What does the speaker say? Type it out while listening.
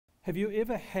Have you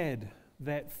ever had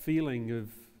that feeling of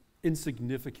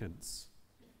insignificance?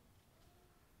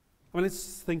 I mean,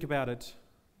 let's think about it.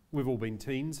 We've all been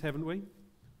teens, haven't we?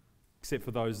 Except for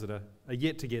those that are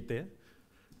yet to get there.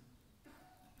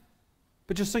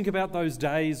 But just think about those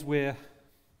days where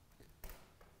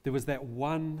there was that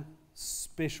one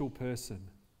special person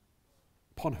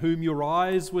upon whom your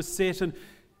eyes were set, and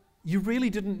you really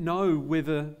didn't know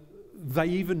whether they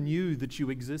even knew that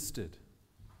you existed.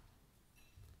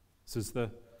 This is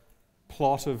the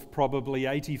plot of probably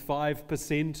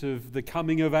 85% of the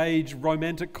coming-of-age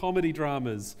romantic comedy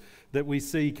dramas that we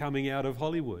see coming out of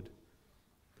Hollywood,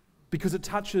 because it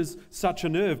touches such a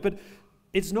nerve. But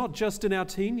it's not just in our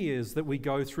teen years that we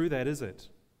go through that, is it?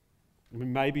 I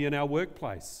mean, maybe in our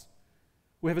workplace.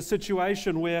 We have a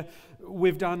situation where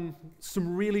we've done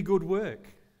some really good work,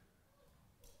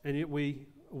 and yet we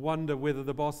wonder whether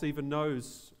the boss even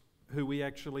knows who we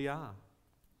actually are.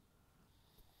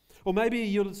 Or maybe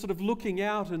you're sort of looking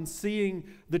out and seeing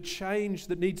the change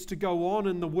that needs to go on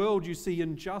in the world. You see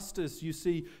injustice, you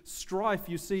see strife,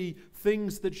 you see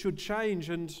things that should change,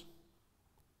 and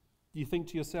you think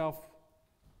to yourself,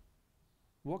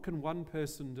 what can one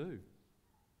person do?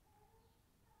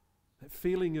 That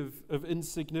feeling of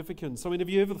insignificance. I mean, have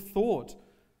you ever thought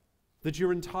that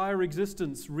your entire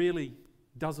existence really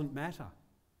doesn't matter?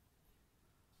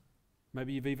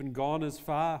 Maybe you've even gone as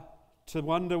far to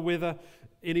wonder whether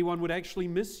anyone would actually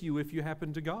miss you if you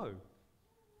happen to go.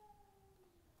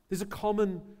 These are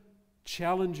common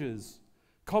challenges,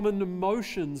 common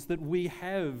emotions that we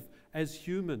have as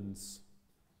humans.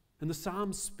 And the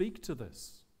Psalms speak to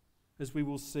this, as we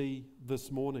will see this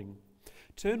morning.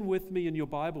 Turn with me in your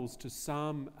Bibles to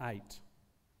Psalm 8.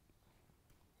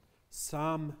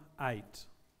 Psalm 8.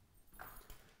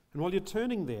 And while you're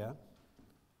turning there,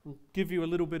 I'll give you a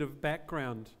little bit of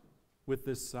background with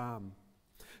this psalm.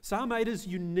 Psalm 8 is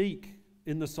unique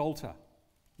in the Psalter,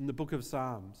 in the book of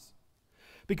Psalms,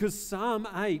 because Psalm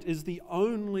 8 is the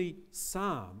only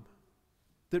psalm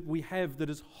that we have that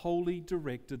is wholly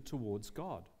directed towards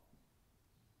God.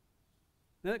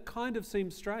 Now, that kind of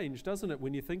seems strange, doesn't it,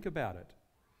 when you think about it?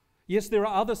 Yes, there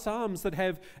are other psalms that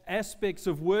have aspects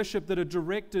of worship that are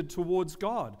directed towards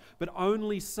God, but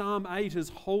only Psalm 8 is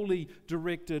wholly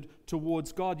directed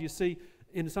towards God. You see,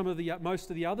 in most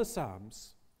of the other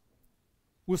psalms,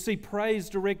 we'll see praise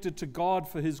directed to God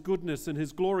for His goodness and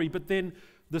His glory, but then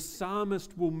the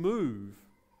psalmist will move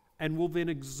and will then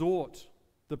exhort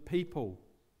the people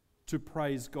to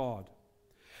praise God.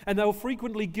 And they'll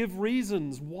frequently give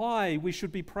reasons why we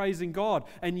should be praising God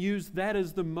and use that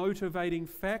as the motivating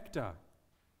factor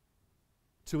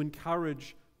to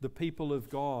encourage the people of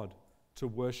God to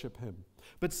worship Him.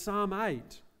 But Psalm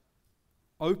 8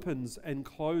 opens and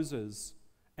closes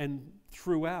and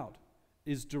throughout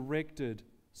is directed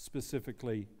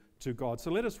specifically to God.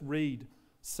 So let us read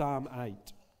Psalm 8.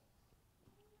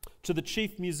 To the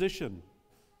chief musician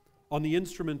on the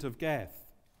instrument of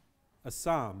Gath, a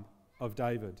psalm of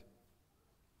David.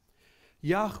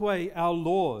 Yahweh our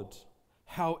Lord,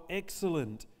 how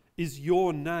excellent is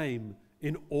your name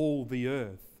in all the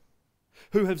earth,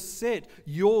 who have set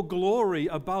your glory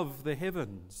above the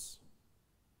heavens.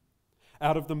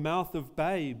 Out of the mouth of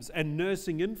babes and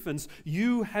nursing infants,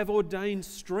 you have ordained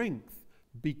strength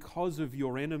because of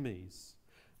your enemies,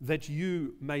 that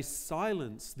you may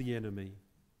silence the enemy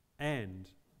and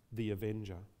the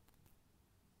avenger.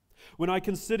 When I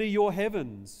consider your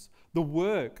heavens, the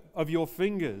work of your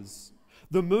fingers,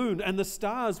 the moon and the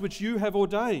stars which you have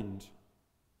ordained,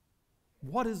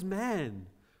 what is man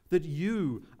that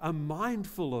you are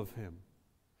mindful of him,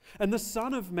 and the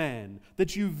Son of Man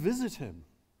that you visit him?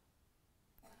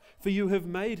 For you have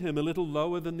made him a little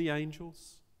lower than the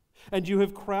angels, and you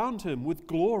have crowned him with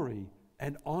glory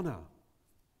and honor.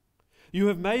 You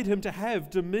have made him to have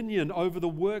dominion over the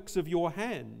works of your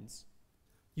hands.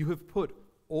 You have put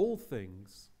all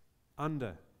things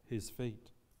under his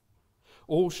feet.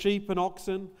 All sheep and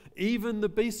oxen, even the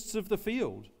beasts of the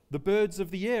field, the birds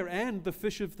of the air, and the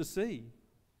fish of the sea,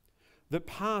 that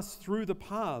pass through the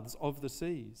paths of the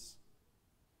seas.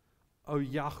 O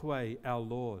Yahweh our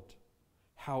Lord,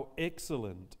 how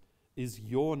excellent is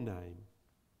your name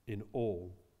in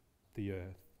all the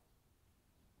earth.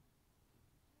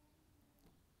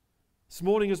 This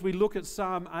morning, as we look at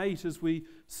Psalm 8, as we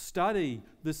study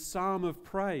this psalm of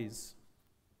praise,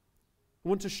 I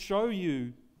want to show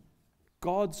you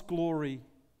God's glory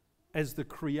as the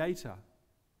Creator,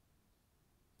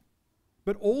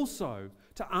 but also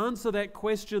to answer that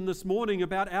question this morning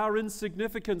about our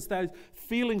insignificance, those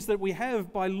feelings that we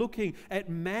have, by looking at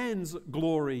man's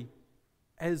glory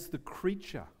as the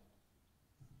creature.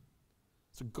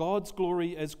 So God's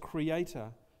glory as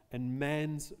Creator and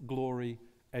man's glory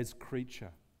as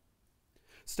creature.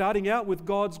 Starting out with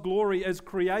God's glory as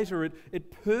creator,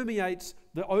 it permeates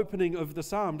the opening of the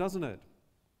psalm, doesn't it?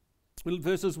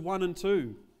 Verses 1 and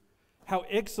 2. How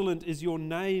excellent is your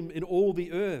name in all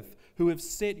the earth, who have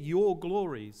set your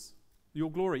glory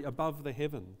above the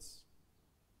heavens.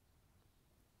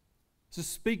 So it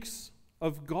speaks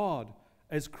of God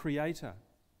as creator.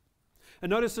 And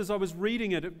notice as I was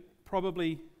reading it, it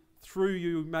probably threw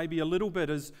you maybe a little bit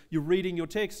as you're reading your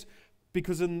text,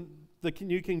 because in the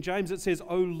New King James it says,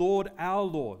 O Lord, our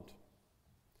Lord.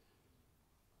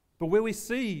 But where we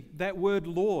see that word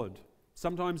Lord,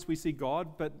 sometimes we see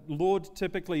God, but Lord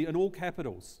typically in all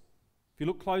capitals. If you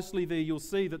look closely there, you'll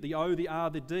see that the O, the R,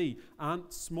 the D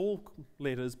aren't small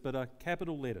letters, but are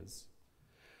capital letters.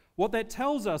 What that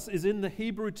tells us is in the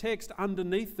Hebrew text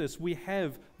underneath this, we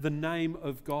have the name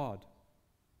of God.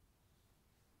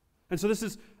 And so this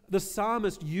is the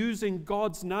psalmist using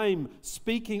God's name,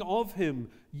 speaking of him,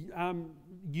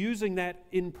 using that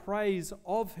in praise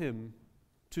of him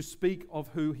to speak of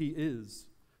who he is.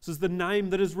 This is the name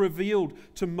that is revealed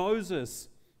to Moses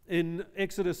in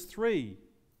Exodus 3.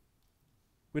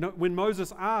 When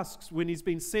Moses asks, when he's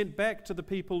been sent back to the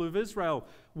people of Israel,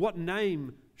 what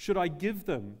name should I give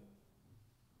them?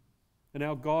 And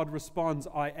our God responds,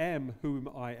 I am whom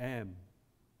I am,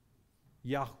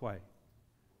 Yahweh.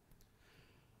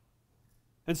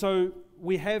 And so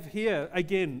we have here,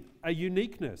 again, a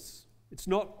uniqueness. It's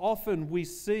not often we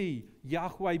see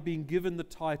Yahweh being given the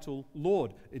title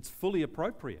Lord. It's fully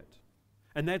appropriate.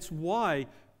 And that's why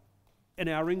in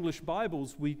our English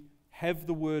Bibles we have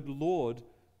the word Lord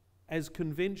as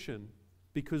convention,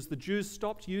 because the Jews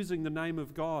stopped using the name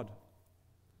of God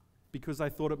because they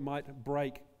thought it might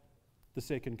break the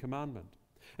second commandment.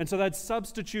 And so they'd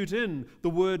substitute in the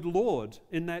word Lord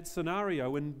in that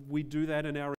scenario, and we do that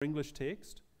in our English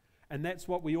text. And that's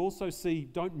what we also see.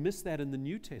 Don't miss that in the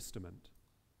New Testament.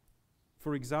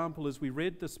 For example, as we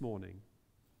read this morning,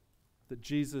 that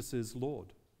Jesus is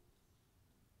Lord.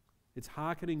 It's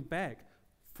hearkening back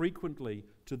frequently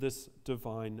to this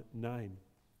divine name.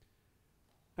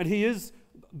 And He is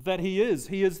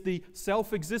the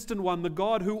self-existent one, the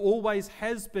God who always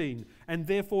has been, and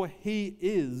therefore He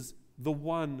is the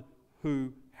one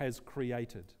who has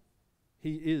created.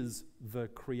 He is the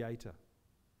creator.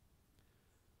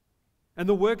 And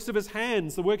the works of His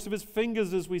hands, the works of His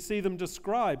fingers as we see them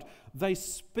described, they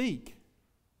speak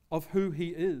of who He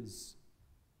is.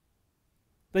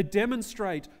 They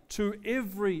demonstrate to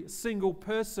every single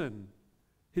person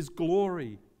His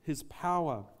glory, His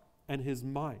power, and His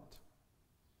might.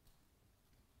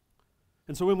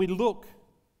 And so when we look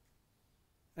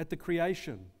at the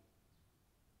creation,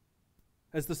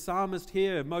 as the psalmist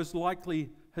here most likely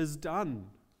has done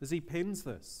as he pens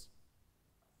this,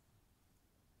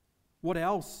 what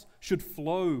else should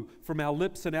flow from our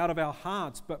lips and out of our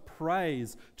hearts but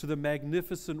praise to the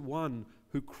magnificent one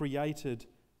who created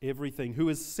everything, who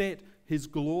has set His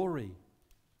glory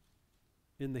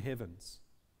in the heavens?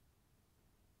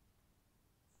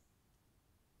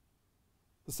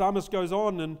 The psalmist goes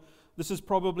on, and this is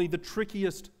probably the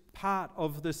trickiest part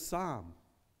of this psalm.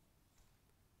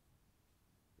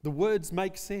 The words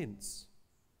make sense,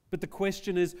 but the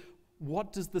question is,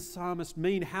 what does the psalmist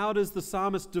mean? How does the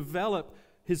psalmist develop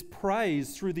his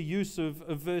praise through the use of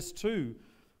verse 2,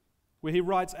 where he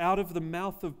writes, out of the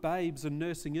mouth of babes and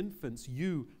nursing infants,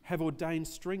 you have ordained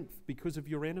strength because of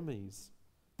your enemies,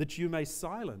 that you may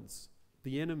silence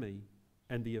the enemy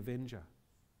and the avenger.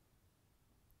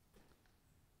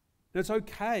 Now, it's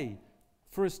okay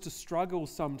for us to struggle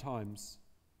sometimes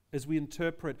as we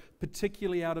interpret,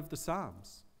 particularly out of the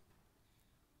Psalms.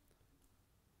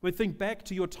 When think back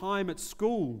to your time at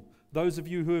school, those of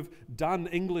you who have done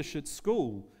English at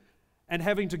school, and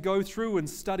having to go through and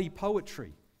study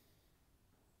poetry.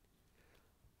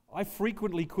 I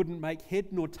frequently couldn't make head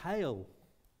nor tail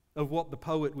of what the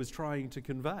poet was trying to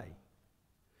convey.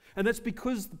 And that's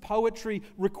because the poetry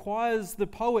requires the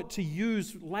poet to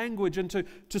use language and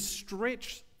to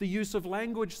stretch the use of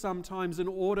language sometimes in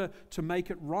order to make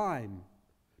it rhyme,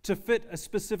 to fit a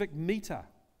specific meter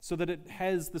so that it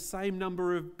has the same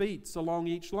number of beats along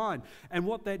each line. And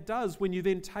what that does, when you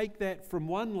then take that from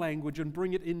one language and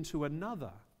bring it into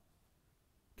another,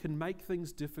 can make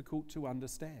things difficult to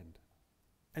understand.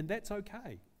 And that's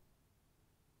okay.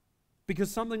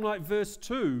 Because something like verse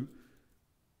 2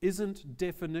 isn't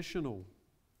definitional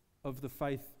of the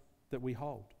faith that we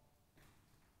hold.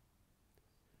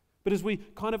 But as we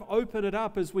kind of open it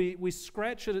up, as we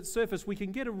scratch at its surface, we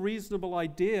can get a reasonable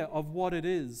idea of what it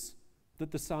is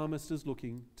that the psalmist is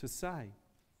looking to say.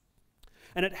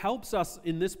 And it helps us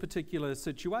in this particular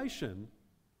situation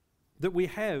that we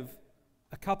have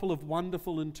a couple of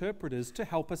wonderful interpreters to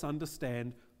help us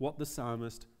understand what the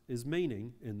psalmist is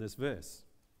meaning in this verse.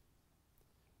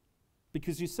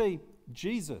 Because you see,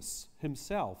 Jesus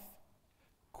himself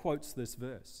quotes this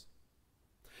verse.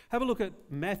 Have a look at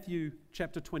Matthew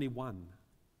chapter 21.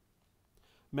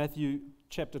 Matthew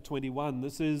chapter 21.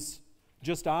 This is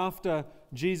just after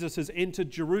Jesus has entered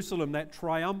Jerusalem, that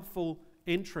triumphal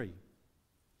entry.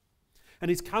 And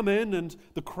he's come in and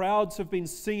the crowds have been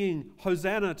singing,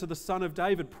 Hosanna to the Son of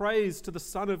David, praise to the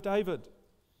Son of David.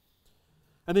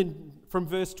 And then from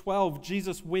verse 12,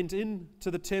 Jesus went into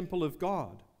the temple of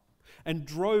God and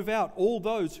drove out all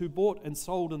those who bought and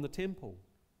sold in the temple,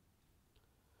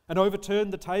 and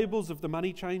overturned the tables of the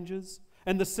money changers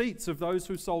and the seats of those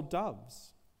who sold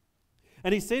doves.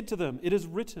 And he said to them, it is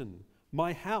written,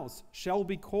 my house shall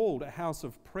be called a house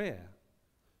of prayer,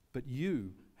 but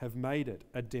you have made it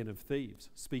a den of thieves,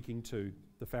 speaking to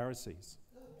the Pharisees.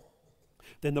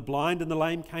 Then the blind and the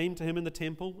lame came to him in the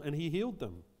temple, and he healed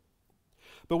them.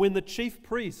 But when the chief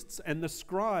priests and the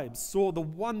scribes saw the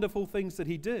wonderful things that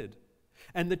he did,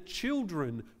 and the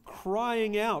children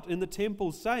crying out in the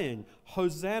temple, saying,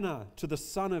 Hosanna to the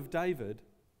Son of David,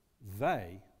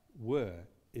 they were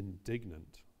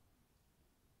indignant.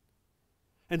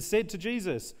 And said to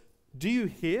Jesus, do you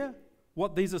hear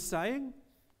what these are saying?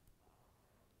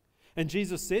 And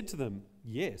Jesus said to them,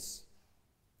 yes.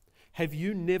 Have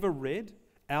you never read,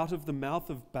 out of the mouth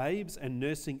of babes and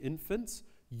nursing infants,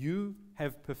 you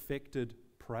have perfected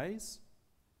praise?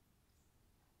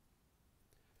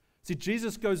 See,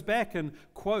 Jesus goes back and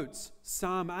quotes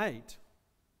Psalm 8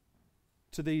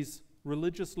 to these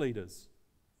religious leaders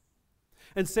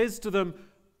and says to them,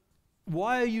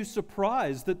 why are you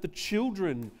surprised that the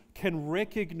children can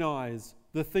recognize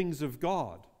the things of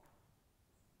God?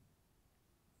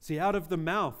 See, out of the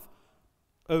mouth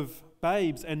of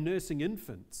babes and nursing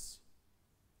infants,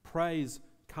 praise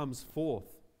comes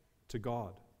forth to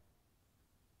God.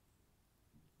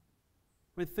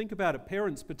 I mean, think about it,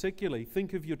 parents particularly,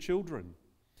 think of your children.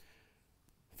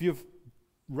 If you've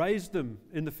raised them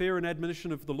in the fear and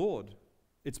admonition of the Lord,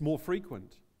 it's more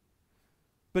frequent.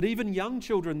 But even young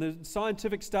children, the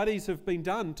scientific studies have been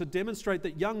done to demonstrate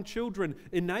that young children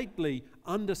innately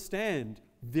understand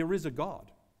there is a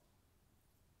God.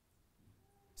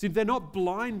 See, they're not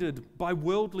blinded by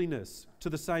worldliness to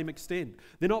the same extent.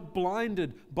 They're not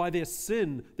blinded by their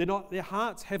sin. Their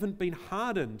hearts haven't been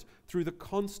hardened through the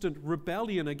constant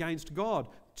rebellion against God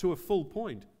to a full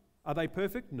point. Are they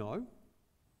perfect? No.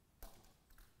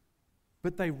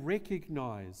 But they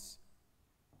recognize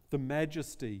the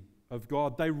majesty of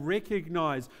God. They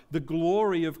recognize the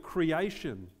glory of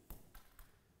creation.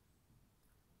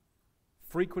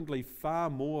 Frequently,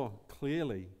 far more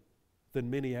clearly than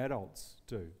many adults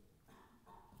do.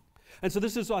 And so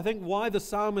this is, I think, why the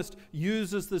psalmist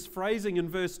uses this phrasing in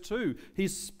verse 2.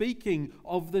 He's speaking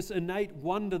of this innate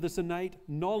wonder, this innate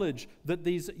knowledge that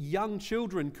these young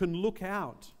children can look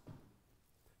out,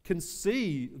 can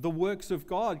see the works of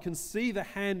God, can see the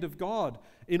hand of God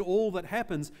in all that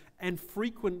happens, and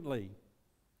frequently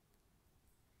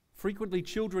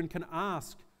children can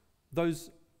ask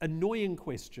those annoying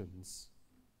questions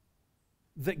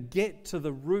that get to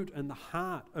the root and the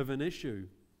heart of an issue,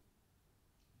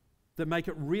 that make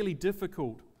it really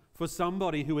difficult for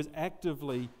somebody who is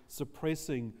actively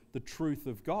suppressing the truth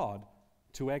of God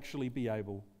to actually be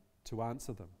able to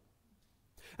answer them.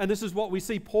 And this is what we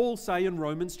see Paul say in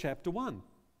Romans chapter 1.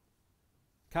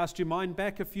 Cast your mind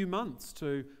back a few months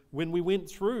to when we went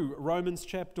through Romans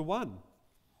chapter 1.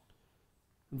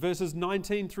 Verses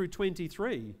 19 through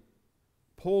 23,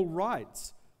 Paul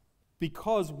writes,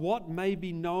 because what may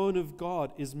be known of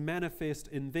God is manifest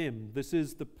in them. This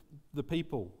is the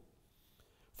people.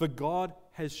 For God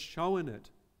has shown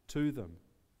it to them.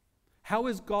 How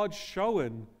has God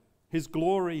shown his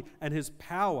glory and his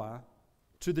power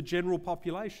to the general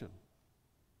population?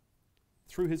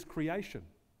 Through his creation.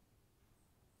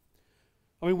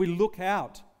 I mean, we look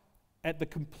out at the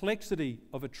complexity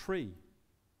of a tree.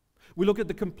 We look at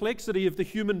the complexity of the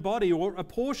human body, or a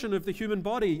portion of the human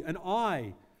body, an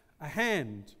eye, a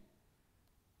hand.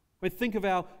 We think of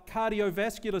our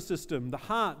cardiovascular system, the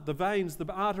heart, the veins, the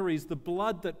arteries, the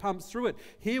blood that pumps through it.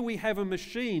 Here we have a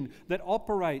machine that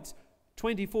operates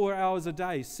 24 hours a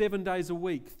day, 7 days a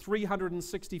week,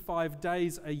 365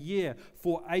 days a year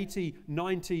for 80,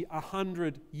 90,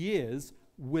 100 years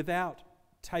without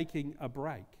taking a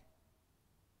break.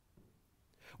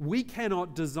 We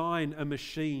cannot design a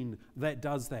machine that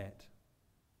does that.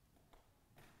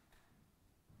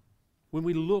 When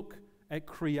we look at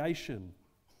creation,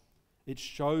 it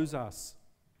shows us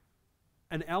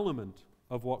an element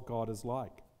of what God is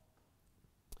like.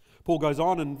 Paul goes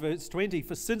on in verse 20,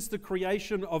 "For since the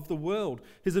creation of the world,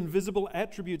 his invisible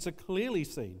attributes are clearly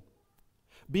seen,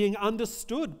 being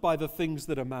understood by the things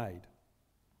that are made."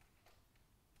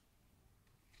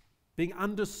 Being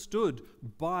understood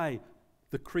by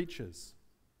the creatures.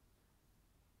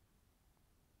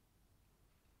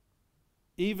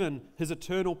 Even his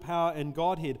eternal power and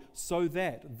Godhead, so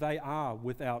that they are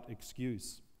without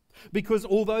excuse. Because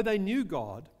although they knew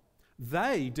God,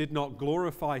 they did not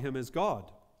glorify him as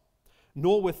God,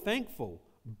 nor were thankful,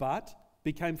 but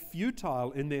became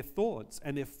futile in their thoughts,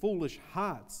 and their foolish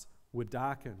hearts were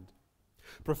darkened.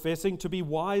 Professing to be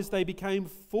wise, they became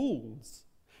fools,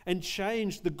 and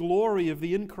changed the glory of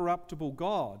the incorruptible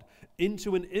God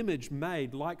into an image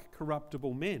made like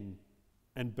corruptible men,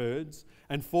 and birds,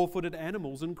 and four-footed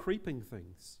animals, and creeping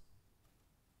things.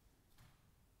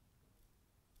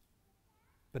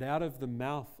 But out of the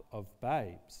mouth of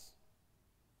babes,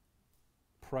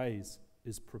 praise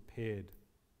is prepared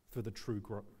for the true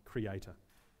Creator.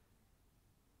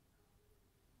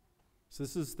 So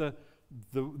this is the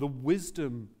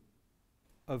wisdom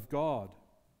of God,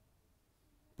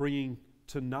 bringing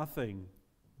to nothing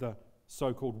the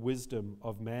so-called wisdom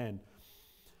of man.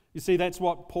 You see, that's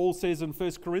what Paul says in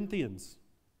 1 Corinthians.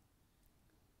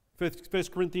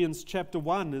 1 Corinthians chapter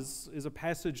 1 is a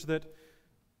passage that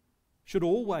should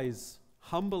always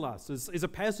humble us, is a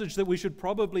passage that we should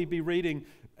probably be reading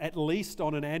at least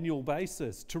on an annual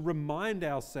basis to remind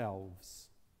ourselves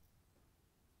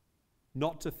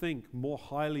not to think more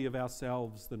highly of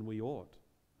ourselves than we ought.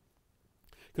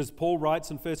 Because Paul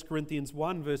writes in 1 Corinthians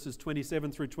 1 verses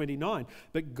 27 through 29,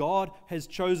 "But God has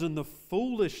chosen the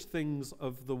foolish things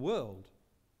of the world,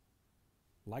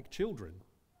 like children,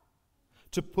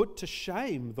 to put to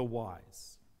shame the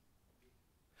wise,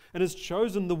 and has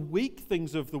chosen the weak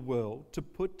things of the world to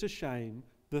put to shame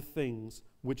the things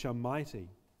which are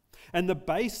mighty, and the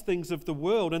base things of the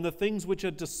world and the things which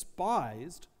are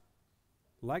despised,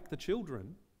 like the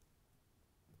children,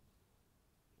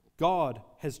 God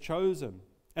has chosen,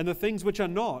 and the things which are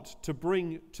not, to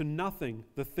bring to nothing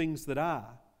the things that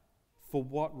are. For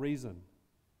what reason?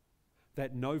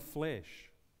 That no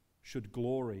flesh should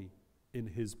glory in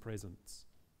his presence."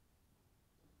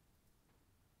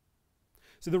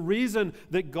 So the reason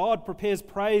that God prepares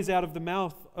praise out of the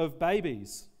mouth of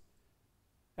babies,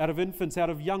 out of infants, out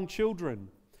of young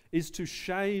children, is to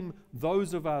shame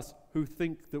those of us who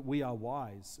think that we are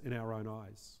wise in our own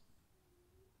eyes.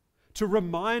 To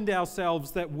remind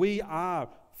ourselves that we are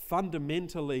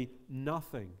fundamentally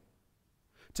nothing.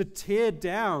 To tear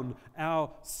down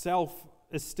our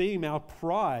self-esteem, our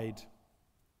pride,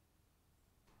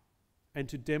 and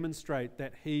to demonstrate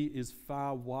that He is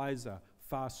far wiser,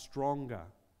 far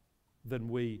stronger than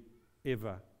we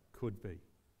ever could be.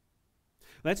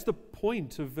 That's the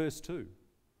point of verse 2.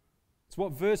 It's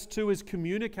what verse 2 is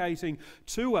communicating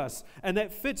to us, and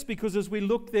that fits because as we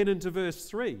look then into verse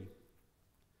 3,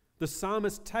 the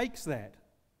psalmist takes that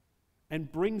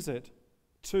and brings it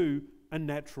to a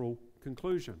natural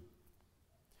conclusion.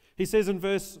 He says in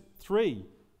verse 3,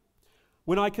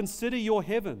 "When I consider your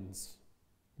heavens,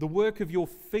 the work of your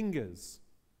fingers,"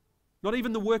 not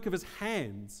even the work of his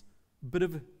hands, but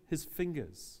of his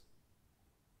fingers,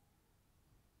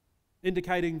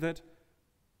 indicating that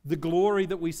the glory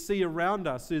that we see around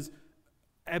us is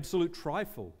absolute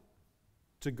trifle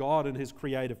to God and his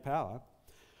creative power.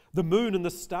 "The moon and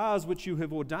the stars which you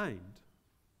have ordained.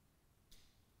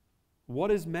 What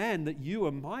is man that you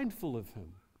are mindful of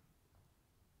him?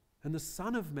 And the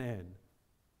Son of Man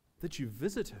that you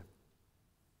visit him?"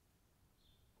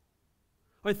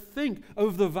 I think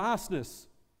of the vastness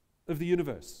of the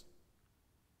universe.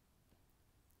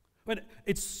 When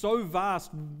it's so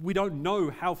vast, we don't know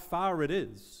how far it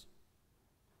is.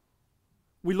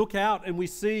 We look out and we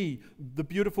see the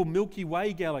beautiful Milky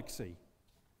Way galaxy.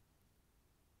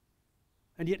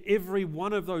 And yet every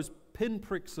one of those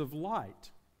pinpricks of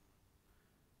light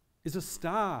is a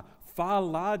star far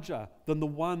larger than the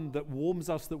one that warms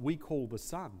us that we call the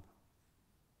sun.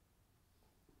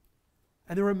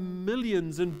 And there are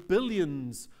millions and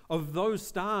billions of those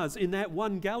stars in that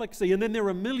one galaxy. And then there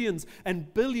are millions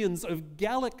and billions of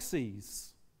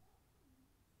galaxies.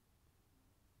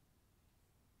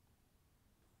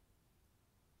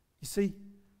 You see,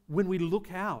 when we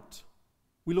look out,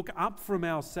 we look up from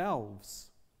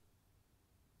ourselves,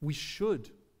 we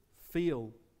should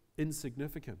feel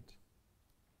insignificant.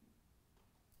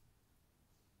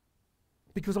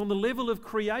 Because on the level of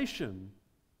creation,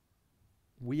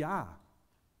 we are.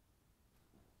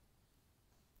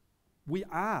 We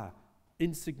are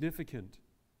insignificant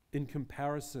in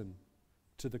comparison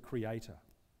to the Creator.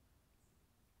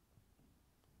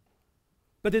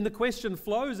 But then the question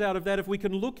flows out of that, if we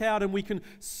can look out and we can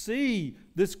see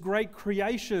this great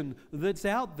creation that's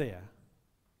out there,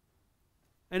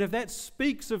 and if that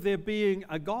speaks of there being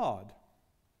a God,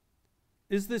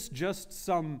 is this just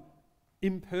some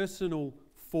impersonal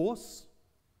force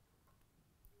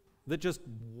that just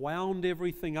wound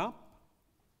everything up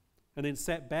and then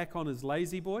sat back on his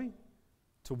lazy boy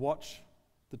to watch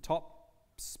the top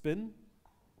spin?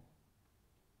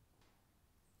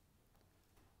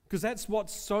 Because that's what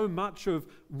so much of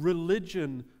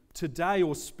religion today,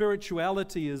 or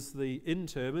spirituality is the in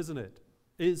term, isn't it?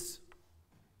 Is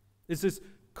this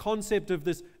concept of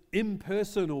this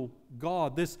impersonal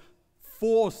God, this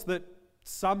force that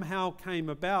somehow came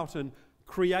about and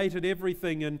created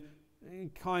everything and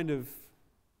kind of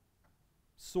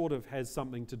sort of has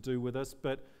something to do with us,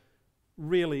 but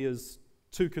really is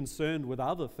too concerned with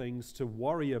other things to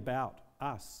worry about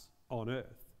us on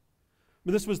earth.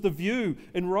 But this was the view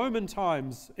in Roman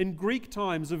times, in Greek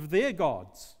times, of their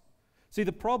gods. See,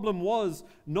 the problem was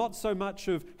not so much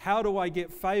of how do I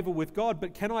get favor with God,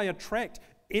 but can I attract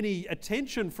any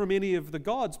attention from any of the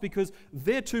gods, because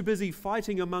they're too busy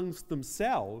fighting amongst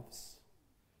themselves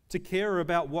to care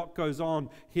about what goes on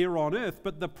here on earth.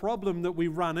 But the problem that we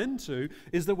run into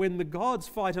is that when the gods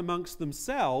fight amongst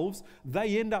themselves,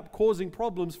 they end up causing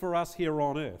problems for us here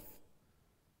on earth.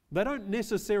 They don't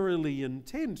necessarily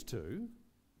intend to,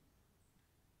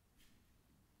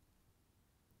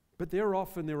 but they're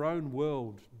off in their own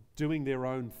world doing their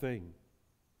own thing.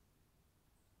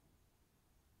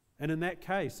 And in that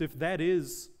case, if that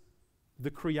is the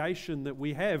creation that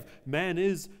we have, man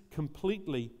is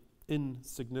completely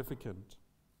insignificant.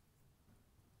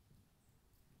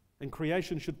 And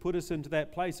creation should put us into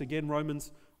that place. Again,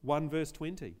 Romans 1 verse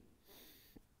 20.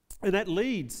 And that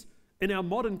leads in our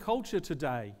modern culture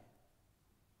today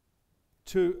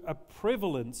to a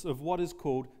prevalence of what is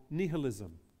called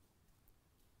nihilism.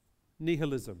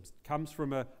 Nihilism comes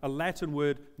from a Latin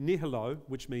word nihilo,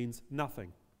 which means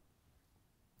nothing.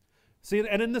 See,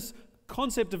 and in this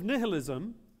concept of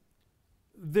nihilism,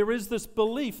 there is this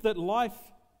belief that life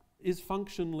is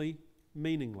functionally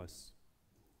meaningless.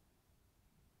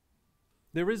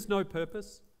 There is no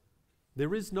purpose.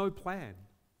 There is no plan.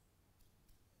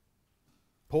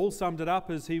 Paul summed it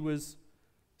up as he was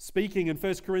speaking in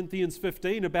 1 Corinthians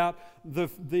 15 about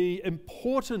the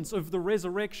importance of the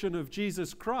resurrection of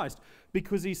Jesus Christ,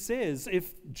 because he says,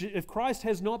 if Christ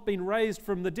has not been raised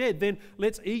from the dead, then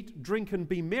let's eat, drink, and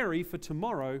be merry, for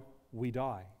tomorrow we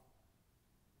die.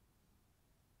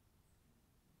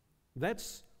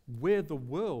 That's where the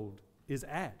world is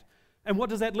at. And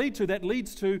what does that lead to? That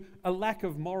leads to a lack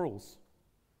of morals.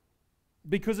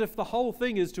 Because if the whole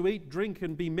thing is to eat, drink,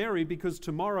 and be merry because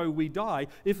tomorrow we die,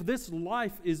 if this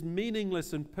life is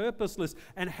meaningless and purposeless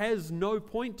and has no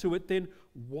point to it, then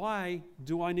why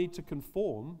do I need to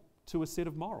conform to a set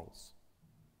of morals?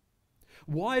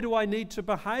 Why do I need to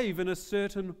behave in a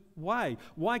certain way?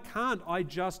 Why can't I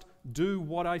just do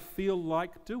what I feel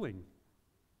like doing?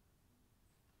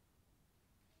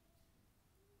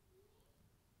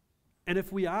 And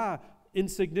if we are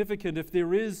insignificant, if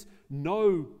there is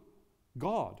no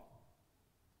God,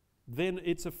 then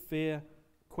it's a fair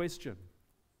question.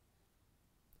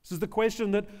 This is the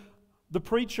question that the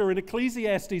preacher in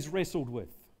Ecclesiastes wrestled with.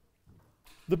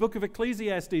 The book of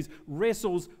Ecclesiastes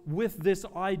wrestles with this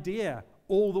idea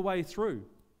all the way through.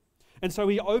 And so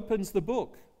he opens the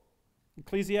book,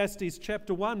 Ecclesiastes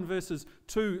chapter 1, verses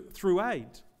 2 through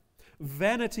 8.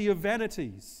 Vanity of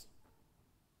vanities.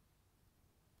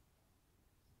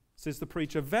 Says the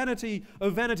preacher, vanity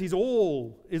of vanities,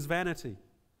 all is vanity.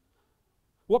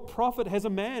 What profit has a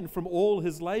man from all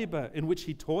his labor in which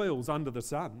he toils under the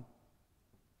sun?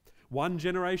 One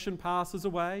generation passes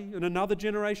away and another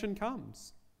generation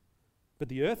comes, but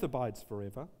the earth abides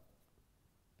forever.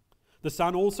 The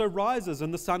sun also rises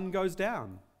and the sun goes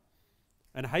down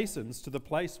and hastens to the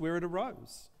place where it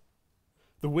arose.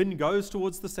 The wind goes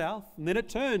towards the south and then it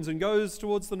turns and goes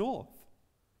towards the north.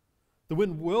 The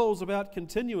wind whirls about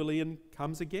continually and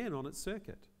comes again on its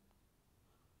circuit.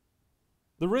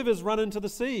 The rivers run into the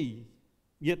sea,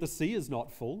 yet the sea is not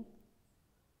full.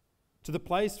 To the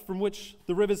place from which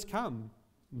the rivers come,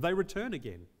 they return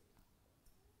again.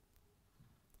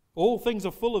 All things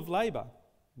are full of labor.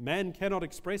 Man cannot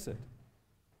express it.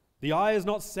 The eye is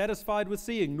not satisfied with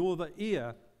seeing, nor the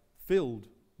ear filled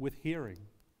with hearing.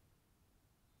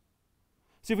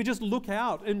 See, if we just look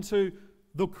out into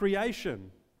the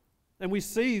creation, and we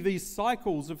see these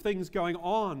cycles of things going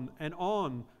on and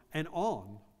on and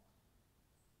on,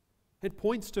 it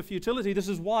points to futility. This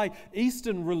is why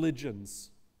Eastern religions,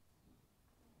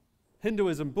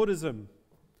 Hinduism, Buddhism,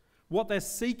 what they're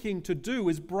seeking to do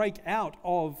is break out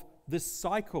of this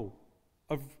cycle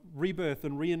of rebirth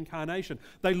and reincarnation.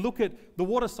 They look at the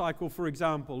water cycle, for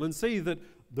example, and see that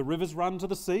the rivers run to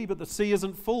the sea, but the sea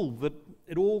isn't full, that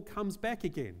it all comes back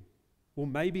again. Well,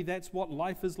 maybe that's what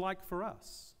life is like for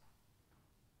us.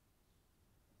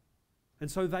 And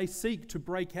so they seek to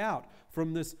break out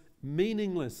from this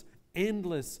meaningless,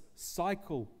 endless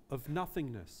cycle of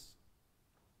nothingness.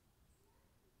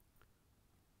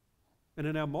 And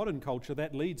in our modern culture,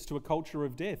 that leads to a culture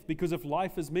of death, because if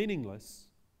life is meaningless,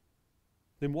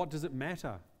 then what does it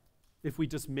matter if we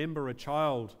dismember a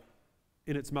child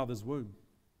in its mother's womb?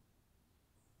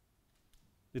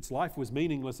 Its life was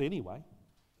meaningless anyway.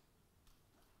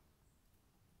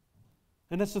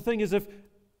 And that's the thing, is if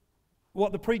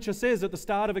what the preacher says at the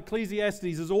start of Ecclesiastes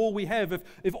is all we have,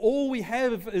 if all we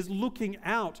have is looking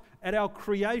out at our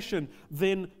creation,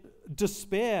 then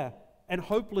despair and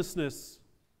hopelessness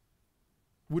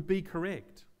would be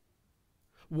correct.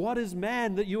 What is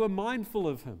man that you are mindful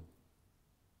of him?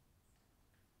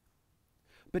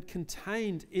 But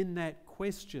contained in that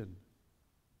question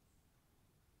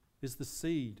is the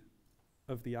seed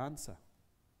of the answer.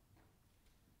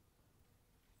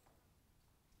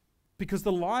 Because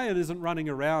the lion isn't running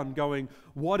around going,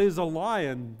 "What is a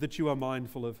lion that you are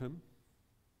mindful of him?"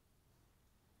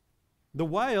 The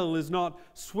whale is not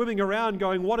swimming around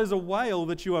going, "What is a whale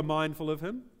that you are mindful of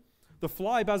him?" The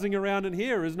fly buzzing around in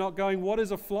here is not going, "What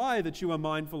is a fly that you are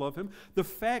mindful of him?" The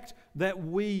fact that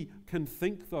we can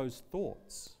think those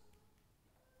thoughts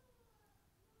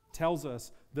tells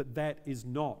us that that is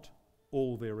not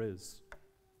all there is.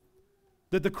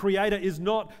 That the Creator is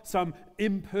not some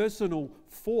impersonal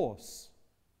force,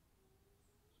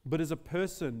 but is a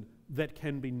person that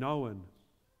can be known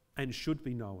and should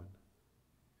be known.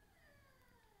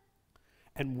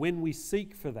 And when we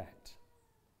seek for that,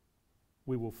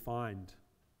 we will find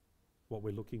what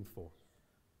we're looking for.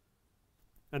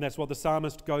 And that's what the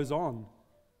psalmist goes on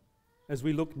as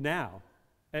we look now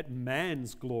at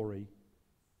man's glory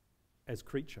as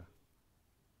creature.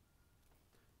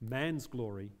 Man's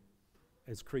glory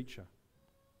as creature.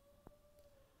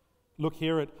 Look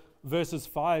here at verses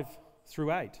 5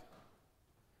 through 8.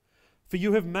 "For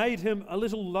you have made him a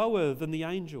little lower than the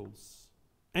angels,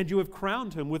 and you have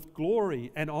crowned him with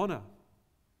glory and honor.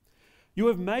 You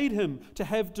have made him to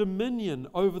have dominion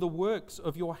over the works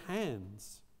of your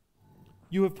hands.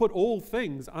 You have put all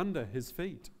things under his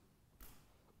feet.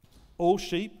 All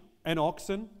sheep and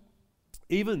oxen,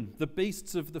 even the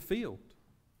beasts of the field,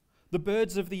 the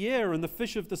birds of the air and the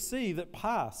fish of the sea that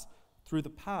pass through the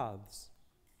paths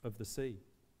of the sea."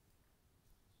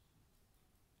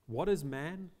 What is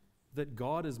man that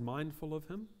God is mindful of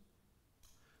him?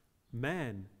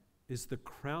 Man is the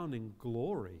crowning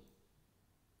glory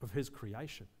of his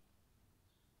creation.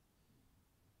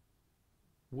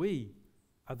 We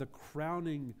are the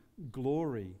crowning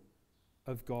glory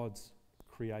of God's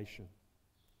creation.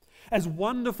 As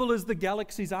wonderful as the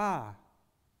galaxies are,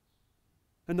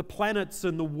 and the planets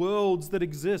and the worlds that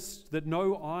exist that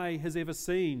no eye has ever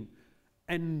seen,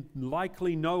 and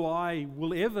likely no eye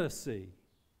will ever see,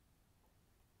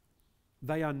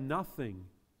 they are nothing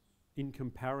in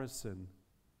comparison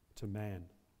to man.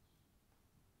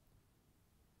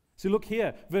 So look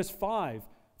here, verse 5,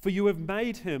 "For you have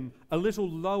made him a little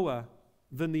lower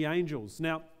than the angels."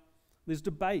 Now, there's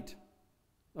debate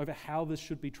over how this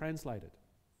should be translated.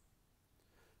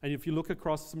 And if you look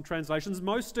across some translations,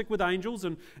 most stick with angels,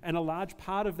 and a large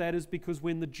part of that is because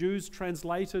when the Jews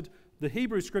translated the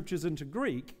Hebrew scriptures into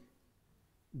Greek,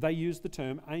 they used the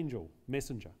term angel,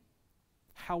 messenger.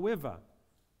 However,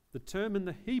 the term in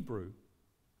the Hebrew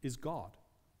is God.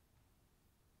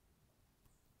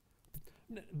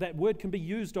 That word can be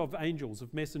used of angels,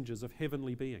 of messengers, of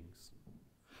heavenly beings.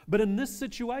 But in this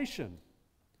situation,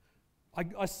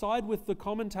 I side with the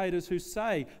commentators who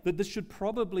say that this should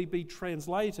probably be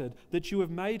translated that you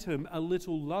have made him a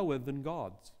little lower than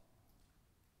gods.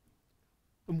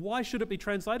 And why should it be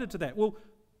translated to that? Well,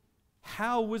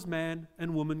 how was man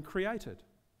and woman created?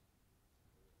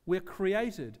 We're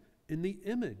created in the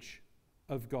image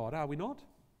of God, are we not?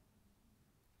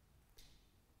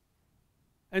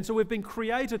 And so we've been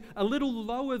created a little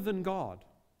lower than God.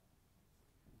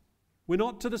 We're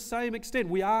not to the same extent.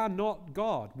 We are not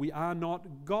God. We are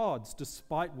not gods,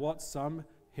 despite what some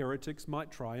heretics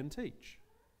might try and teach.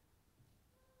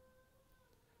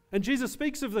 And Jesus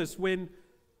speaks of this when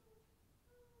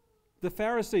the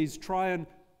Pharisees try and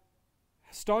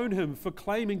stone him for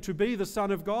claiming to be the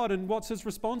Son of God. And what's his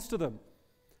response to them?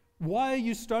 "Why are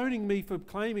you stoning me for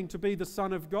claiming to be the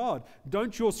Son of God?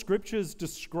 Don't your scriptures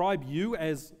describe you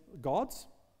as gods?"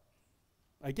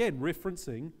 Again,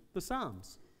 referencing the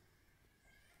Psalms.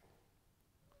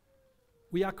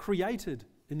 We are created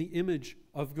in the image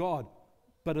of God,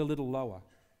 but a little lower.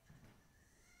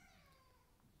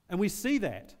 And we see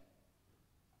that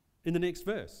in the next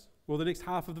verse, or the next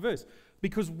half of the verse,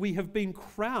 because we have been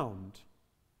crowned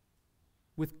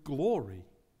with glory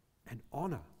and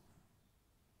honor.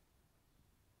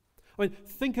 I mean,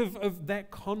 think of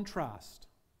that contrast.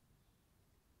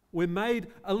 We're made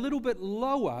a little bit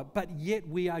lower, but yet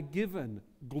we are given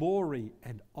glory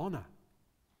and honor.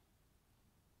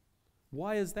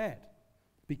 Why is that?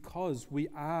 Because we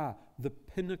are the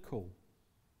pinnacle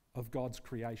of God's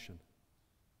creation.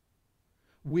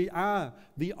 We are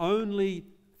the only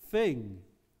thing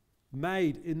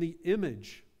made in the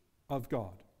image of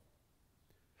God.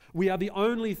 We are the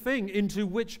only thing into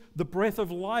which the breath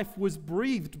of life was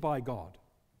breathed by God.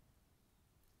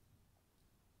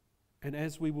 And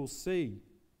as we will see,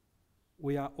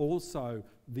 we are also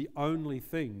the only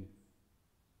thing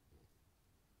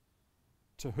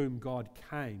to whom God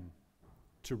came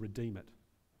to redeem it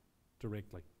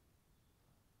directly.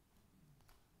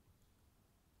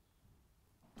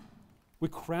 We're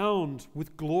crowned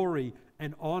with glory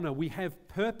and honor. We have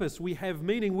purpose. We have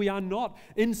meaning. We are not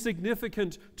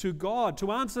insignificant to God.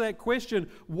 To answer that question,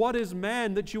 what is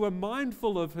man that you are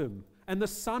mindful of him, and the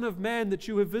Son of Man that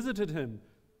you have visited him,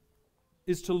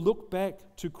 is to look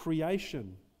back to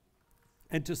creation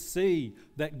and to see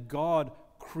that God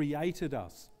created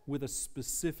us with a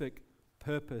specific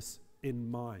purpose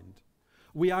in mind.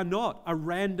 We are not a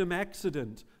random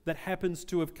accident that happens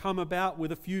to have come about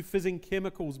with a few fizzing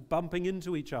chemicals bumping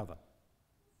into each other.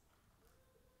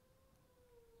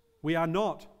 We are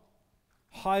not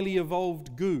highly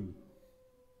evolved goo.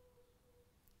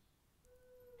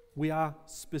 We are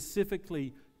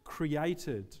specifically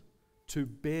created to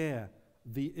bear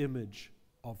the image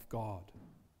of God,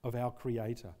 of our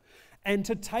Creator. And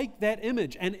to take that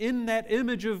image, and in that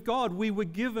image of God, we were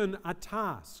given a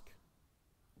task.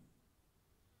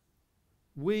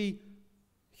 We,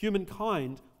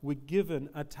 humankind, were given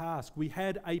a task. We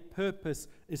had a purpose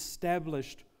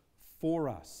established for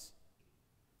us.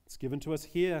 It's given to us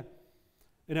here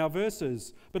in our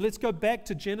verses. But let's go back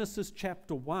to Genesis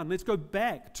chapter 1. Let's go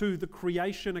back to the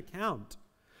creation account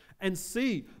and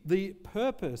see the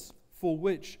purpose for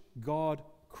which God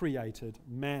created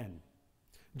man.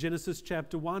 Genesis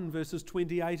chapter 1, verses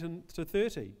 28 to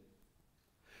 30.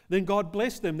 Then God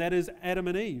blessed them, that is Adam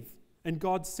and Eve, and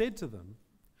God said to them,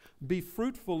 "Be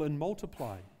fruitful and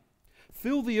multiply.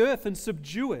 Fill the earth and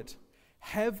subdue it.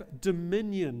 Have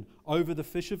dominion over the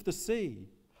fish of the sea,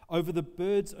 over the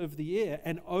birds of the air,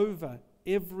 and over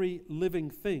every living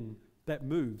thing that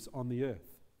moves on the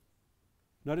earth."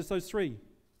 Notice those three.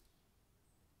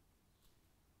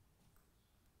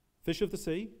 Fish of the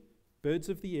sea, birds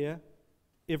of the air,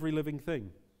 every living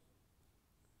thing.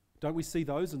 Don't we see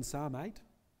those in Psalm 8?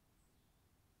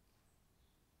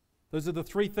 Those are the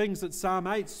three things that Psalm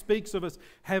 8 speaks of us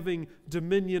having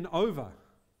dominion over,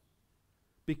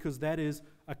 because that is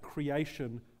a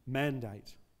creation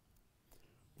mandate.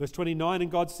 Verse 29,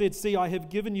 and God said, "See, I have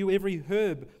given you every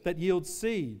herb that yields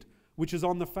seed, which is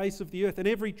on the face of the earth, and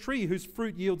every tree whose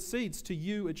fruit yields seeds, to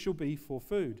you it shall be for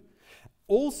food.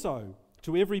 Also,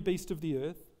 to every beast of the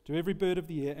earth, to every bird of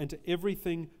the air, and to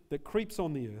everything that creeps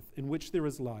on the earth, in which there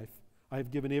is life, I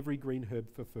have given every green herb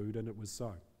for food," and it was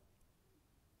so.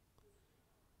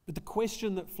 But the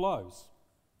question that flows,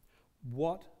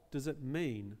 what does it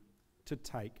mean to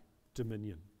take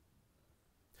dominion?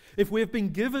 If we have been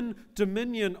given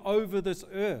dominion over this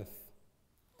earth,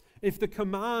 if the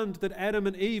command that Adam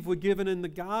and Eve were given in the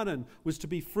garden was to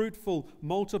be fruitful,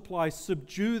 multiply,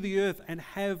 subdue the earth, and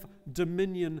have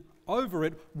dominion over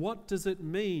it, what does it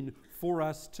mean for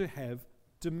us to have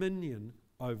dominion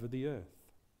over the earth?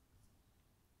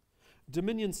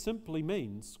 Dominion simply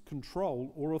means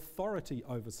control or authority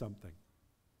over something.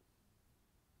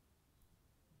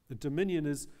 The dominion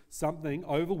is something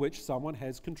over which someone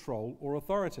has control or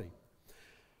authority.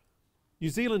 New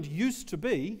Zealand used to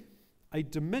be a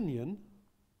dominion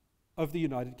of the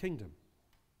United Kingdom.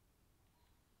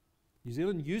 New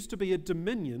Zealand used to be a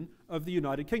dominion of the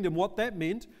United Kingdom. What that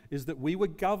meant is that we were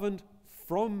governed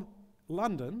from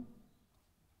London,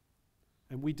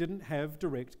 and we didn't have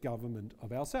direct government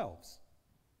of ourselves.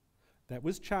 That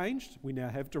was changed. We now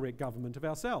have direct government of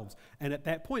ourselves. And at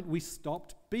that point, we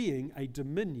stopped being a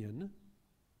dominion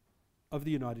of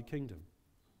the United Kingdom.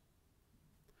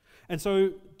 And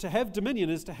so to have dominion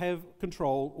is to have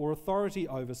control or authority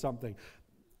over something.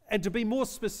 And to be more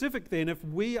specific then, if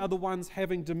we are the ones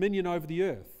having dominion over the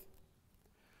earth,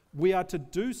 we are to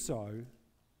do so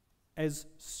as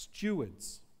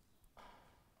stewards.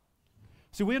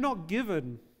 So we're not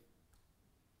given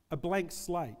a blank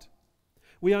slate.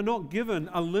 We are not given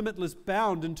a limitless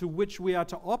bound into which we are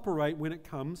to operate when it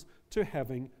comes to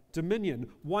having dominion.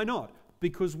 Why not?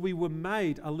 Because we were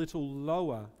made a little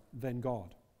lower than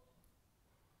God.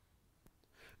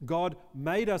 God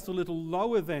made us a little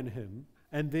lower than Him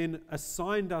and then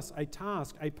assigned us a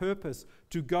task, a purpose,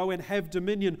 to go and have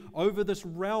dominion over this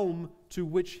realm to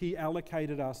which He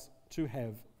allocated us to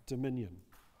have dominion.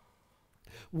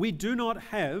 We do not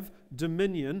have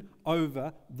dominion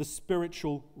over the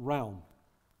spiritual realm.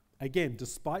 Again,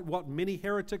 despite what many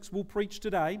heretics will preach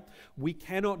today, we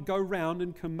cannot go round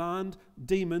and command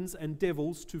demons and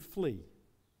devils to flee.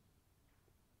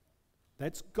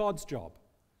 That's God's job.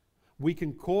 We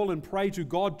can call and pray to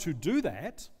God to do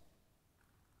that,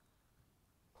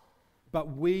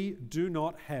 but we do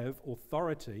not have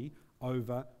authority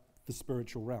over the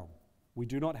spiritual realm. We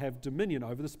do not have dominion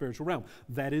over the spiritual realm.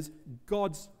 That is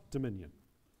God's dominion.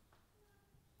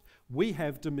 We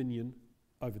have dominion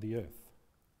over the earth.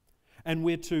 And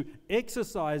we're to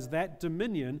exercise that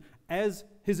dominion as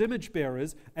His image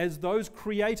bearers, as those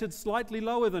created slightly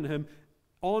lower than Him,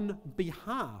 on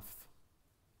behalf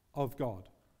of God.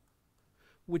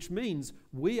 Which means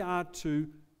we are to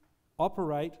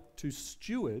operate, to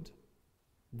steward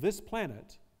this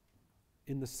planet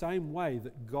in the same way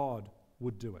that God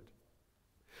would do it.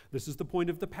 This is the point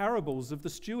of the parables of the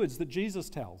stewards that Jesus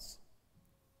tells.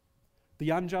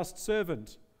 The unjust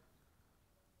servant,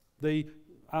 the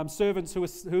servants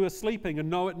who are sleeping and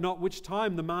know at not which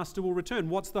time the master will return.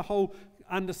 What's the whole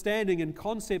understanding and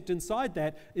concept inside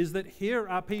that is that here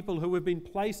are people who have been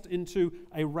placed into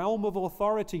a realm of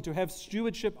authority to have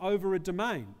stewardship over a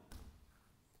domain.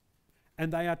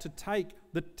 And they are to take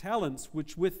the talents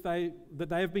that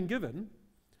they have been given,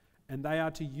 and they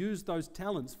are to use those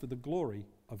talents for the glory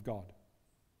of God,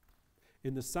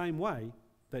 in the same way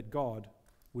that God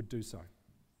would do so.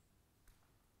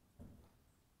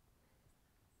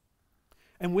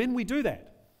 And when we do that,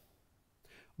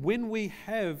 when we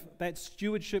have that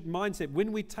stewardship mindset,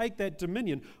 when we take that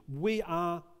dominion, we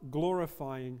are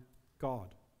glorifying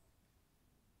God.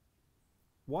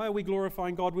 Why are we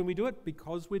glorifying God when we do it?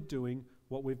 Because we're doing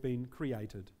what we've been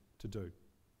created to do.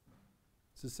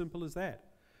 It's as simple as that.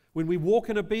 When we walk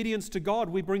in obedience to God,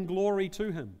 we bring glory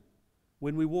to Him.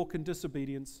 When we walk in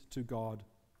disobedience to God,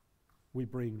 we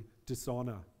bring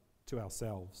dishonor to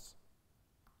ourselves.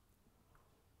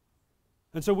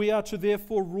 And so we are to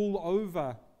therefore rule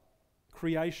over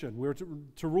creation. We're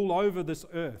to rule over this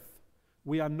earth.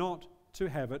 We are not to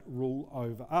have it rule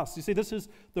over us. You see, this is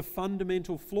the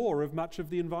fundamental flaw of much of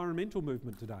the environmental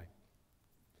movement today.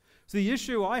 So the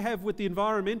issue I have with the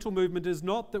environmental movement is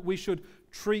not that we should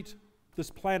treat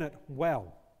this planet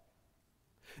well.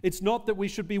 It's not that we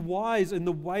should be wise in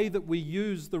the way that we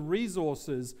use the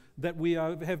resources that we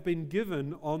have been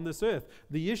given on this earth.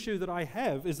 The issue that I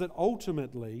have is that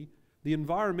ultimately the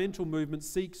environmental movement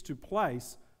seeks to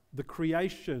place the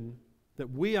creation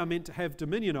that we are meant to have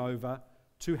dominion over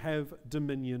to have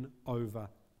dominion over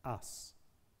us.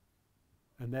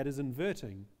 And that is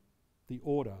inverting the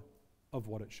order of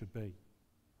what it should be.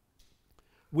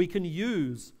 We can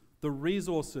use the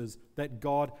resources that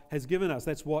God has given us.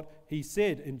 That's what He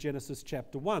said in Genesis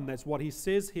chapter 1. That's what He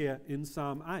says here in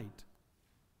Psalm 8.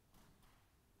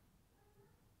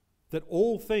 That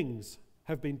all things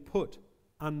have been put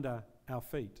under our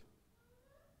feet.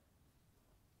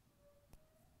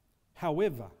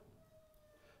 However,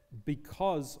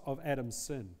 because of Adam's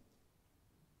sin,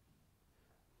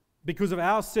 because of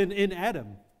our sin in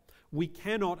Adam, we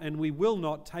cannot and we will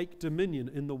not take dominion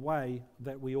in the way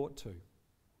that we ought to.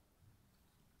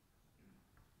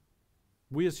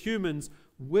 We as humans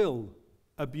will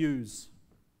abuse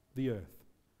the earth.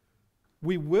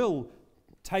 We will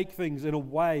take things in a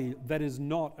way that is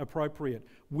not appropriate.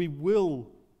 We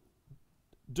will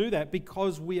do that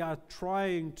because we are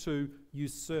trying to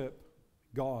usurp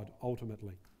God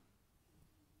ultimately.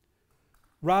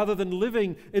 Rather than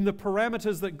living in the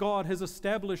parameters that God has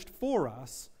established for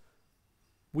us,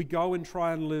 we go and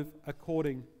try and live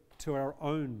according to our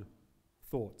own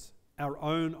thoughts, our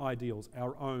own ideals,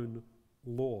 our own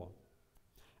law.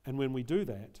 And when we do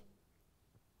that,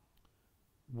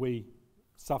 we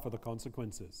suffer the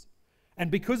consequences. And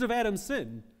because of Adam's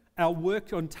sin, our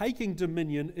work on taking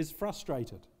dominion is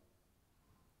frustrated.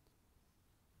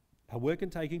 Our work in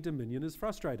taking dominion is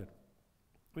frustrated.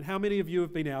 I mean, how many of you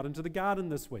have been out into the garden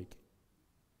this week?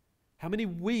 How many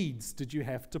weeds did you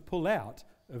have to pull out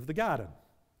of the garden?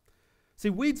 See,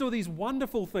 weeds are these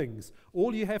wonderful things.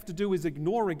 All you have to do is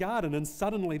ignore a garden and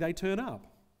suddenly they turn up.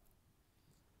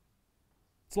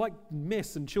 It's like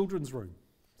mess in children's rooms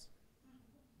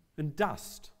and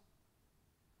dust.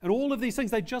 And all of these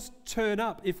things, they just turn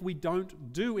up if we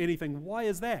don't do anything. Why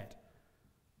is that?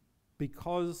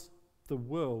 Because the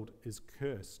world is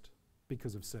cursed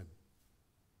because of sin.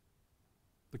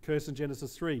 The curse in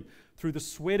Genesis 3. Through the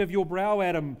sweat of your brow,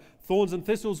 Adam, thorns and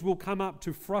thistles will come up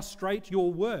to frustrate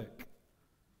your work.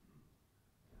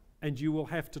 And you will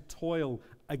have to toil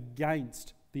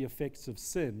against the effects of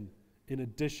sin in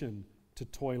addition to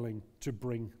toiling to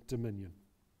bring dominion.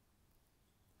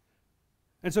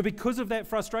 And so because of that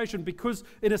frustration, because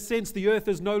in a sense the earth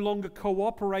is no longer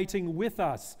cooperating with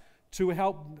us to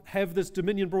help have this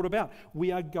dominion brought about,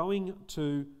 we are going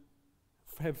to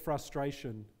have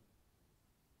frustration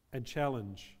and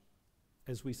challenge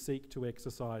as we seek to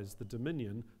exercise the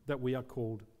dominion that we are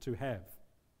called to have.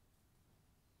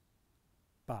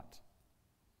 But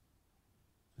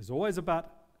there's always a but,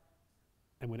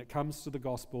 and when it comes to the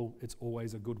gospel, it's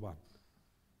always a good one.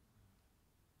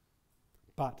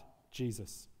 But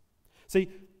Jesus. See,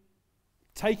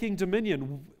 taking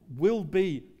dominion will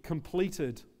be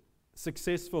completed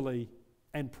successfully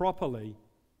and properly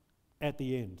at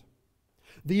the end.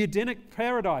 The Edenic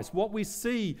paradise, what we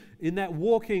see in that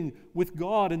walking with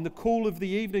God in the cool of the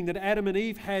evening that Adam and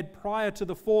Eve had prior to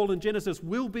the fall in Genesis,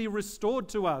 will be restored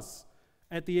to us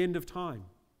at the end of time.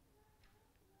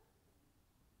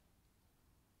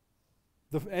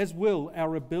 As will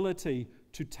our ability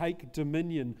to take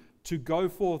dominion, to go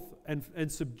forth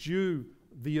and subdue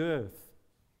the earth.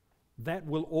 That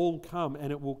will all come,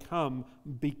 and it will come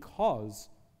because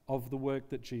of the work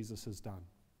that Jesus has done.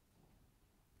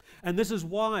 And this is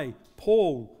why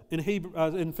Paul in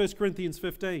 1 Corinthians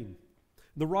 15,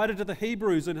 the writer to the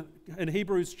Hebrews in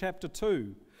Hebrews chapter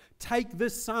 2, take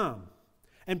this psalm,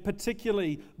 and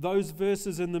particularly those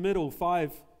verses in the middle,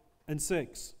 5 and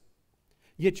 6.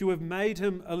 Yet you have made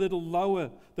him a little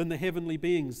lower than the heavenly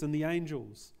beings, than the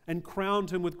angels, and crowned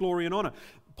him with glory and honor.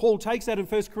 Paul takes that in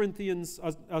 1 Corinthians,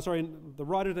 the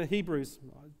writer to Hebrews,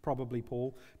 probably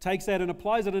Paul, takes that and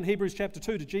applies it in Hebrews chapter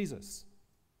 2 to Jesus.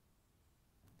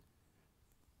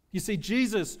 You see,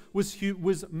 Jesus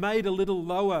was made a little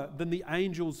lower than the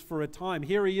angels for a time.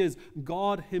 Here he is,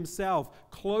 God himself,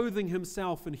 clothing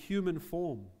himself in human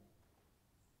form,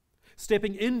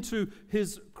 stepping into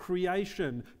his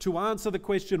creation to answer the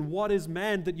question, what is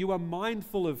man that you are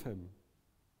mindful of him?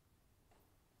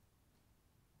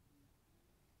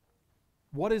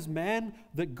 What is man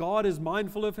that God is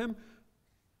mindful of him?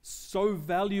 So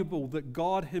valuable that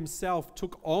God himself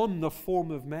took on the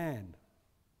form of man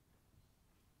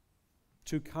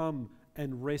to come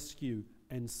and rescue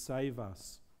and save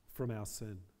us from our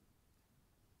sin.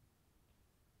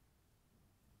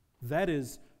 That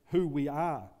is who we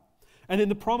are. And in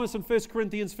the promise in 1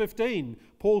 Corinthians 15,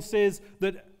 Paul says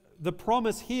that the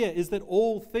promise here is that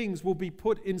all things will be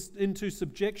put into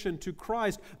subjection to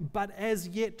Christ, but as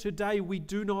yet today we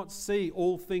do not see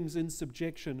all things in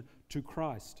subjection to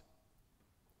Christ.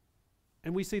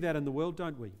 And we see that in the world,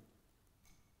 don't we?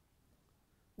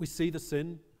 We see the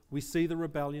sin, we see the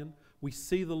rebellion, we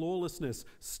see the lawlessness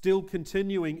still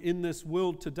continuing in this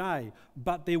world today,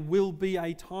 but there will be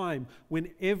a time when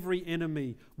every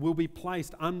enemy will be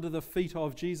placed under the feet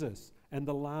of Jesus, and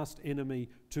the last enemy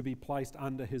to be placed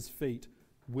under his feet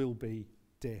will be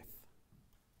death.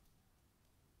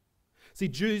 See,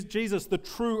 Jesus, the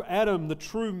true Adam, the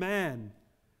true man,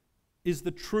 is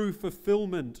the true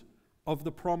fulfillment of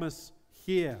the promise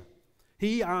here.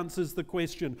 He answers the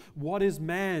question, what is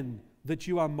man that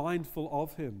you are mindful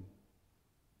of him?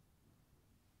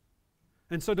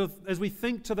 And so as we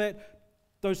think to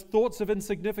those thoughts of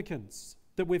insignificance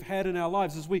that we've had in our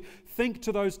lives, as we think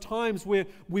to those times where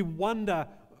we wonder,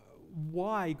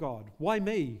 why God? Why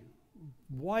me?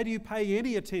 Why do you pay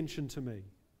any attention to me?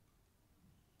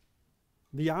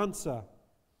 The answer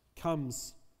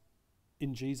comes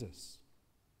in Jesus.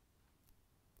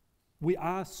 We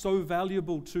are so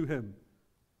valuable to him,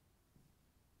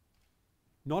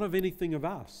 not of anything of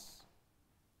us,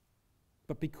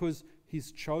 but because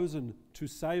he's chosen to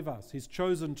save us. He's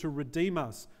chosen to redeem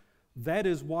us. That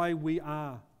is why we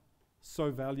are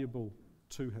so valuable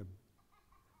to him.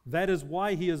 That is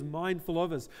why he is mindful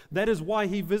of us. That is why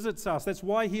he visits us. That's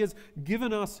why he has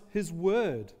given us his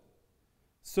word,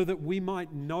 so that we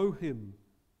might know him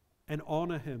and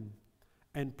honor him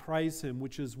and praise him,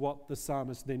 which is what the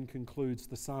psalmist then concludes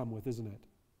the psalm with, isn't it?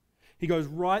 He goes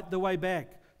right the way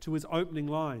back to his opening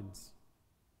lines.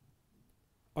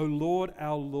 O Lord,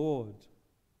 our Lord,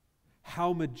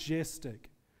 how majestic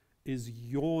is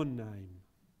your name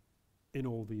in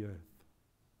all the earth.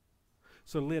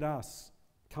 So let us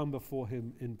come before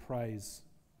him in praise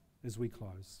as we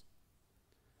close.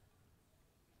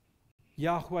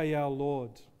 Yahweh, our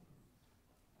Lord,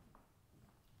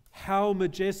 How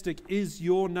majestic is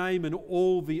your name in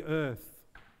all the earth.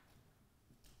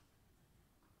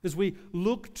 As we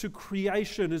look to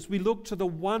creation, as we look to the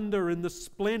wonder and the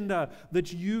splendor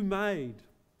that you made,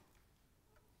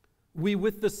 we,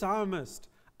 with the psalmist,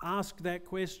 ask that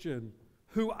question: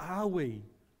 who are we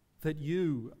that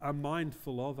you are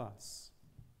mindful of us?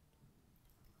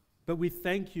 But we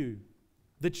thank you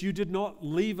that you did not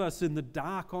leave us in the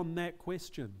dark on that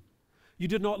question. You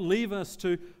did not leave us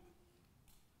to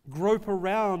grope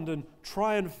around and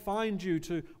try and find you,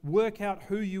 to work out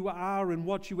who you are and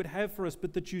what you would have for us,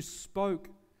 but that you spoke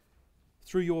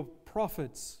through your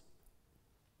prophets,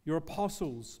 your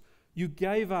apostles. You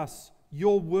gave us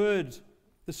your word,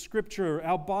 the Scripture,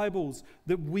 our Bibles,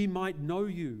 that we might know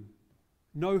you,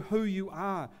 know who you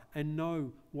are, and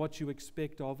know what you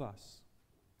expect of us.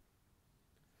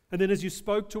 And then as you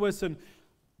spoke to us and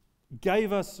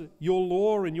gave us your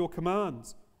law and your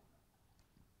commands,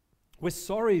 we're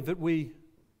sorry that we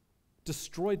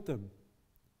destroyed them,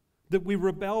 that we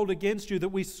rebelled against you, that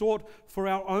we sought for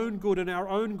our own good and our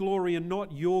own glory and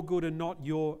not your good and not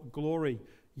your glory.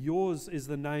 Yours is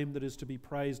the name that is to be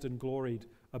praised and gloried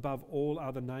above all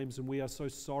other names, and we are so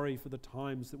sorry for the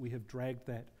times that we have dragged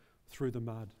that through the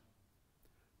mud.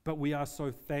 But we are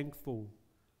so thankful,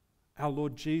 our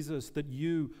Lord Jesus, that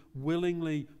you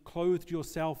willingly clothed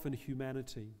yourself in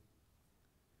humanity.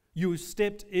 You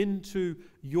stepped into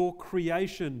your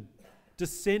creation,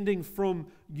 descending from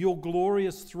your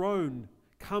glorious throne,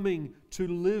 coming to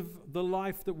live the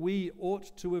life that we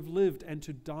ought to have lived and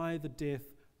to die the death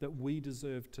that we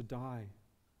deserve to die,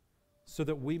 so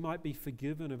that we might be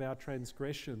forgiven of our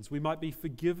transgressions, we might be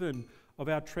forgiven of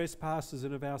our trespasses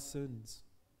and of our sins.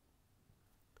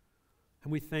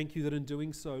 And we thank you that in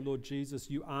doing so, Lord Jesus,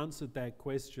 you answered that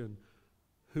question: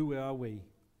 who are we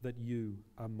that you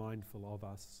are mindful of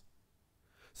us?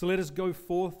 So let us go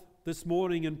forth this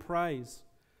morning in praise.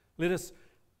 Let us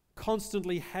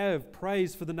constantly have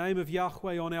praise for the name of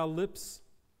Yahweh on our lips.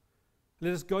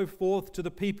 Let us go forth to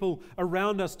the people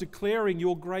around us, declaring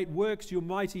your great works, your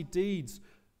mighty deeds,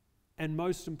 and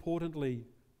most importantly,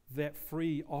 that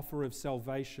free offer of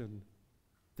salvation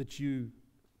that you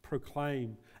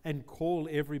proclaim and call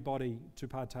everybody to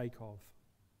partake of.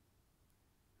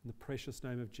 In the precious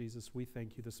name of Jesus, we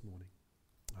thank you this morning.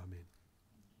 Amen.